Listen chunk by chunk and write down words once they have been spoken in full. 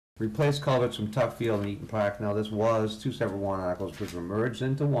replace culverts from Tuckfield and Eaton Park. Now, this was two separate warrant articles which were merged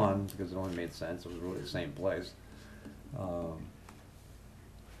into one because it only made sense. It was really the same place.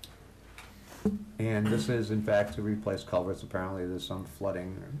 And this is, in fact, to replace culverts. Apparently, there's some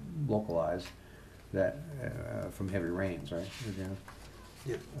flooding localized that from heavy rains, right?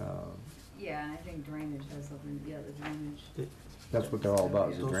 Yeah. Yeah, and I think drainage has something, the drainage. That's what they're all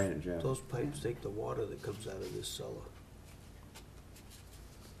about, is the drainage, yeah. Those pipes take the water that comes out of this cellar.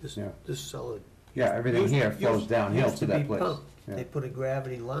 Yeah. This cellar. Yeah, everything here flows downhill used to that be place. pumped. Yeah. They put a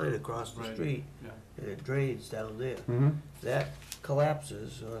gravity line across the Right. street, Yeah. and it drains down there. Mm-hmm. If that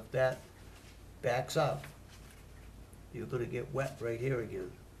collapses, or if that backs up, you're gonna get wet right here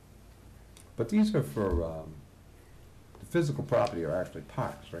again. But these are for, the physical property are actually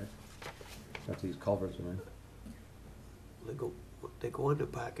parks, right? That these culverts are in. They go into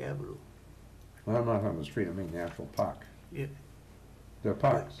Park Avenue. Well, I'm not on the street, I mean the actual park. Yeah. They're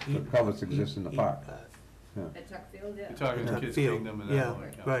parks, the culverts exist in the park. Yeah. At Tuckfield, yeah. You're talking Yeah. to Kids Field. Kingdom and that. Yeah, one,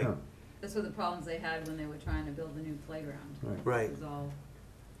 right, Yeah. Those were the problems they had when they were trying to build the new playground. Right. right. It was all.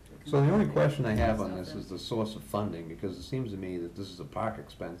 So the only question I have on this is the source of funding, because it seems to me that this is a park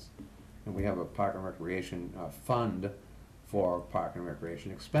expense, and we have a park and recreation fund for park and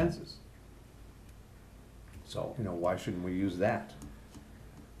recreation expenses. So, why shouldn't we use that?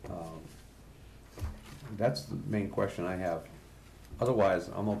 That's the main question I have. Otherwise,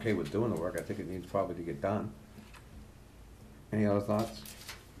 I'm okay with doing the work. I think it needs probably to get done. Any other thoughts?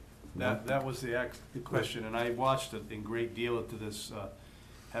 That was the question, and I watched it in great deal into this,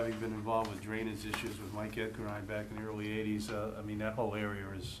 having been involved with drainage issues with Mike Edgar and I back in the early '80s. I mean, that whole area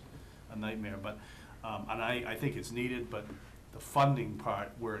is a nightmare, but, and I think it's needed, but the funding part,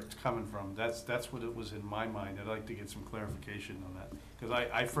 where it's coming from, that's what it was in my mind. I'd like to get some clarification on that, because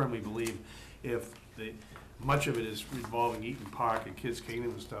I firmly believe if much of it is involving Eaton Park and Kids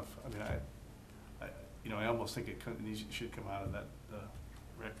Kingdom and stuff, I mean, I almost think it should come out of that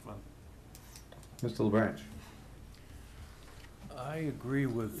rec fund. Mr. LeBranch? I agree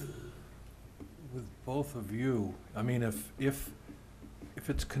with both of you. I mean, if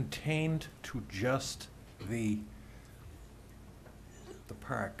it's contained to just the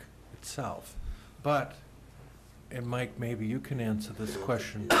park itself, but, and Mike, maybe you can answer this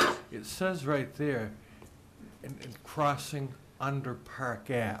question. It says right there, in crossing under Park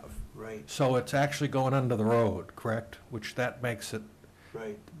Ave. Right, So it's actually going under the road, correct? Which that makes it,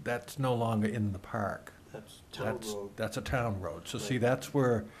 right. that's no longer in the park. That's town road. That's a town road. So see, Right. that's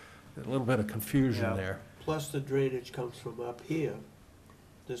where a little bit of confusion Yeah. there. Plus the drainage comes from up here.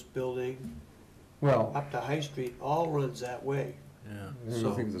 This building, Well, up to High Street, all runs that way. Yeah. I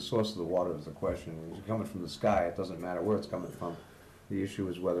don't think the source of the water is the question. If it's coming from the sky, it doesn't matter where it's coming from. The issue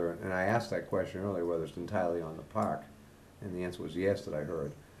is whether, and I asked that question earlier, whether it's entirely on the park, and the answer was yes that I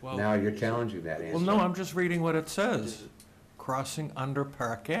heard. Well- Now you're challenging that answer. Well, no, I'm just reading what it says. Crossing under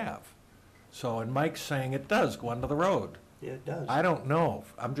Park Ave. So, and Mike's saying it does go under the road. Yeah, it does. I don't know.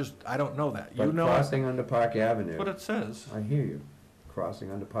 I don't know that. You But know crossing under Park Avenue, what it says. I hear you,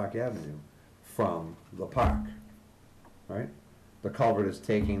 crossing under Park Avenue from the park, right? The culvert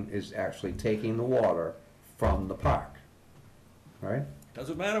is actually taking the water from the park, right?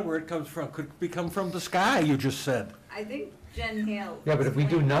 Doesn't matter where it comes from. Could come from the sky, you just said. I think Jen Hale. Yeah, but if we do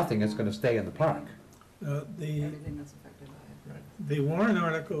explained nothing, it's gonna stay in the park. The everything that's affected by it. the warrant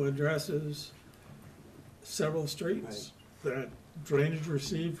article addresses several streets that drainage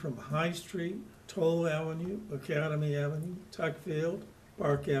received from High Street, Toll Avenue, Academy Avenue, Tuckfield,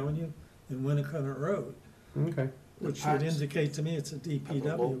 Park Avenue, and Winnicott Road, Okay. which The would parks indicate to me it's a Have a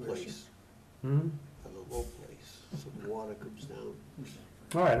low DPW issue. place, Mm-hmm. have a low place, so the water comes down.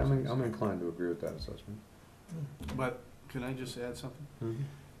 All right, I'm inclined to agree with that assessment. But can I just add something? Mhm.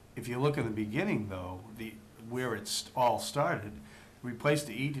 If you look in the beginning, though, where it's all started, replace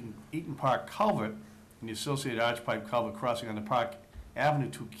the Eaton Park culvert and the associated arch pipe culvert crossing on the Park Avenue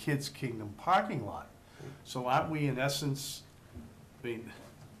to Kids Kingdom parking lot. So aren't we in essence,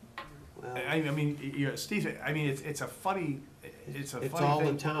 Well, I mean, Steve, I mean, it's a funny, it's funny all in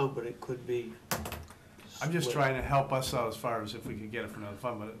thing. town, but it could be. I'm just split. trying to help us out as far as if we could get it from another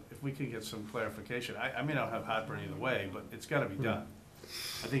fund, but if we could get some clarification, I may not have heartburn either way, but it's gotta be done.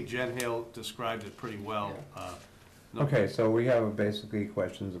 I think Jen Hale described it pretty well. No- Okay, so we have basically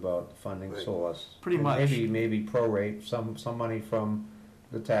questions about the funding Right. source. Pretty And much. Maybe prorate, some money from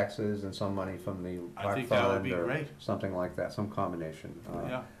the taxes and some money from the I park think that would fund be or great. something like that, some combination.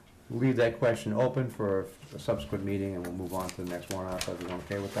 Yeah. Leave that question open for a subsequent meeting and we'll move on to the next one. Is everyone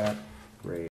okay with that? Great.